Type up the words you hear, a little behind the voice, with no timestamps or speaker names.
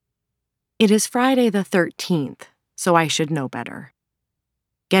It is Friday the 13th, so I should know better.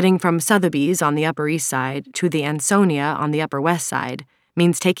 Getting from Sotheby's on the Upper East Side to the Ansonia on the Upper West Side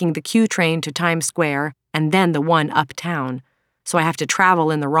means taking the Q train to Times Square and then the one uptown, so I have to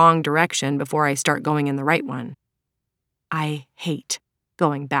travel in the wrong direction before I start going in the right one. I hate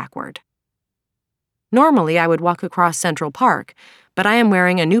going backward. Normally, I would walk across Central Park, but I am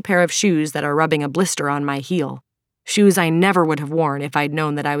wearing a new pair of shoes that are rubbing a blister on my heel. Shoes I never would have worn if I'd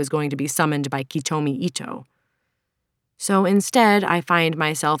known that I was going to be summoned by Kitomi Ito. So instead, I find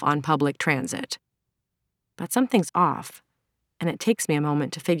myself on public transit. But something's off, and it takes me a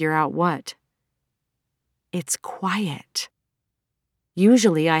moment to figure out what. It's quiet.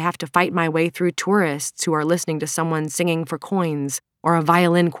 Usually, I have to fight my way through tourists who are listening to someone singing for coins or a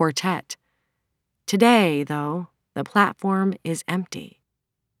violin quartet. Today, though, the platform is empty.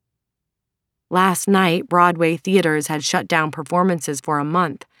 Last night, Broadway theaters had shut down performances for a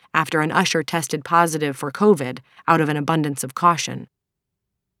month after an usher tested positive for COVID out of an abundance of caution.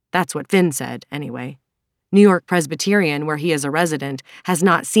 That's what Finn said, anyway. New York Presbyterian, where he is a resident, has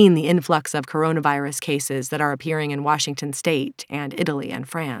not seen the influx of coronavirus cases that are appearing in Washington state and Italy and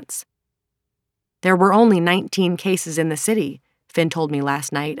France. There were only 19 cases in the city, Finn told me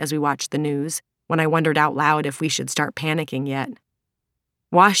last night as we watched the news, when I wondered out loud if we should start panicking yet.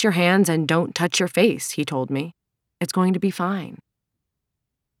 Wash your hands and don't touch your face, he told me. It's going to be fine.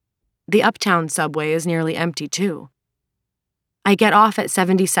 The uptown subway is nearly empty, too. I get off at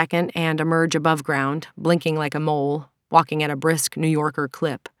 72nd and emerge above ground, blinking like a mole, walking at a brisk New Yorker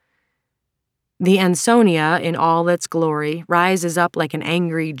clip. The Ansonia, in all its glory, rises up like an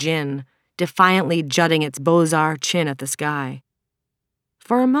angry djinn, defiantly jutting its Beaux-Arts chin at the sky.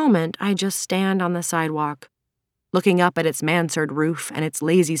 For a moment, I just stand on the sidewalk, looking up at its mansard roof and its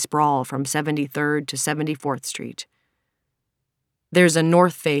lazy sprawl from 73rd to 74th Street. There's a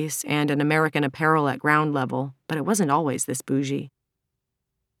North Face and an American Apparel at ground level, but it wasn't always this bougie.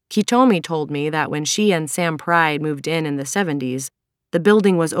 Kitomi told me that when she and Sam Pride moved in the 70s, the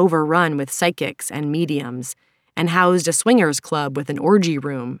building was overrun with psychics and mediums and housed a swingers club with an orgy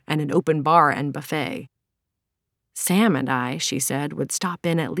room and an open bar and buffet. Sam and I, she said, would stop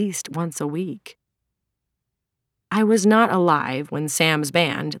in at least once a week. I was not alive when Sam's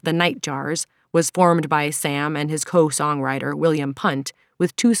band, the Nightjars, was formed by Sam and his co-songwriter, William Punt,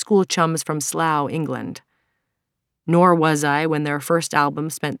 with two school chums from Slough, England. Nor was I when their first album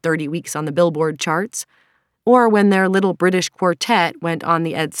spent 30 weeks on the Billboard charts, or when their little British quartet went on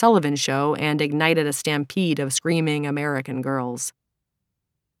the Ed Sullivan Show and ignited a stampede of screaming American girls.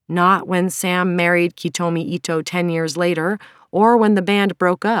 Not when Sam married Kitomi Ito 10 years later, or when the band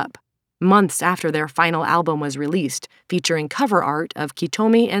broke up, months after their final album was released, featuring cover art of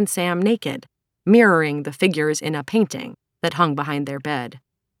Kitomi and Sam naked, mirroring the figures in a painting that hung behind their bed.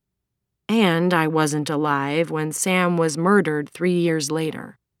 And I wasn't alive when Sam was murdered 3 years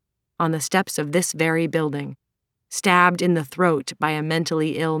later, on the steps of this very building, stabbed in the throat by a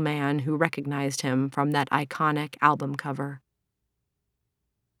mentally ill man who recognized him from that iconic album cover.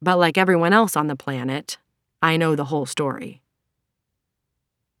 But like everyone else on the planet, I know the whole story.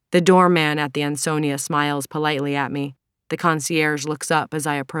 The doorman at the Ansonia smiles politely at me. The concierge looks up as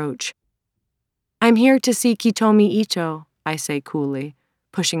I approach. I'm here to see Kitomi Ito, I say coolly,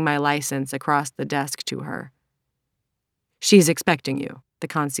 pushing my license across the desk to her. She's expecting you, the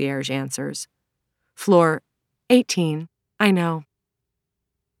concierge answers. Floor 18, I know.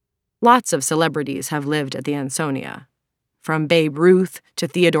 Lots of celebrities have lived at the Ansonia, from Babe Ruth to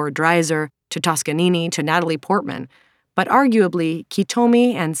Theodore Dreiser to Toscanini to Natalie Portman, but arguably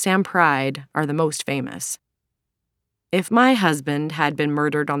Kitomi and Sam Pride are the most famous. If my husband had been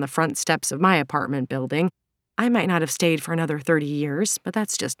murdered on the front steps of my apartment building, I might not have stayed for another 30 years, but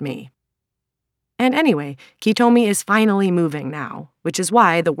that's just me. And anyway, Kitomi is finally moving now, which is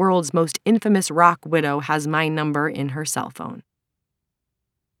why the world's most infamous rock widow has my number in her cell phone.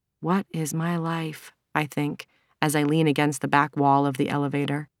 What is my life, I think, as I lean against the back wall of the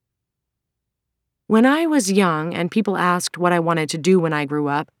elevator. When I was young and people asked what I wanted to do when I grew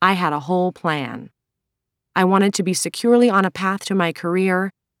up, I had a whole plan. I wanted to be securely on a path to my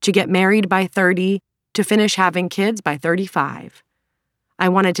career, to get married by 30, to finish having kids by 35. I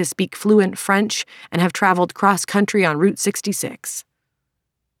wanted to speak fluent French and have traveled cross-country on Route 66.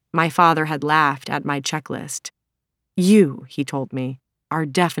 My father had laughed at my checklist. You, he told me, are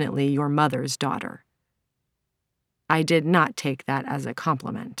definitely your mother's daughter. I did not take that as a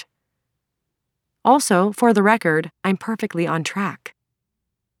compliment. Also, for the record, I'm perfectly on track.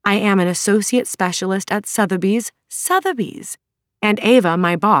 I am an associate specialist at Sotheby's, and Ava,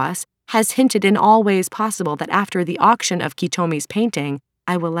 my boss, has hinted in all ways possible that after the auction of Kitomi's painting,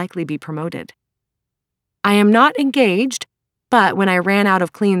 I will likely be promoted. I am not engaged, but when I ran out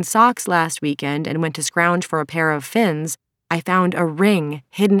of clean socks last weekend and went to scrounge for a pair of Finn's, I found a ring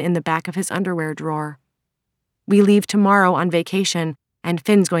hidden in the back of his underwear drawer. We leave tomorrow on vacation, and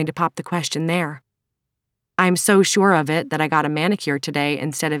Finn's going to pop the question there. I'm so sure of it that I got a manicure today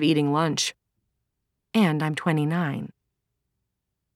instead of eating lunch. And I'm 29.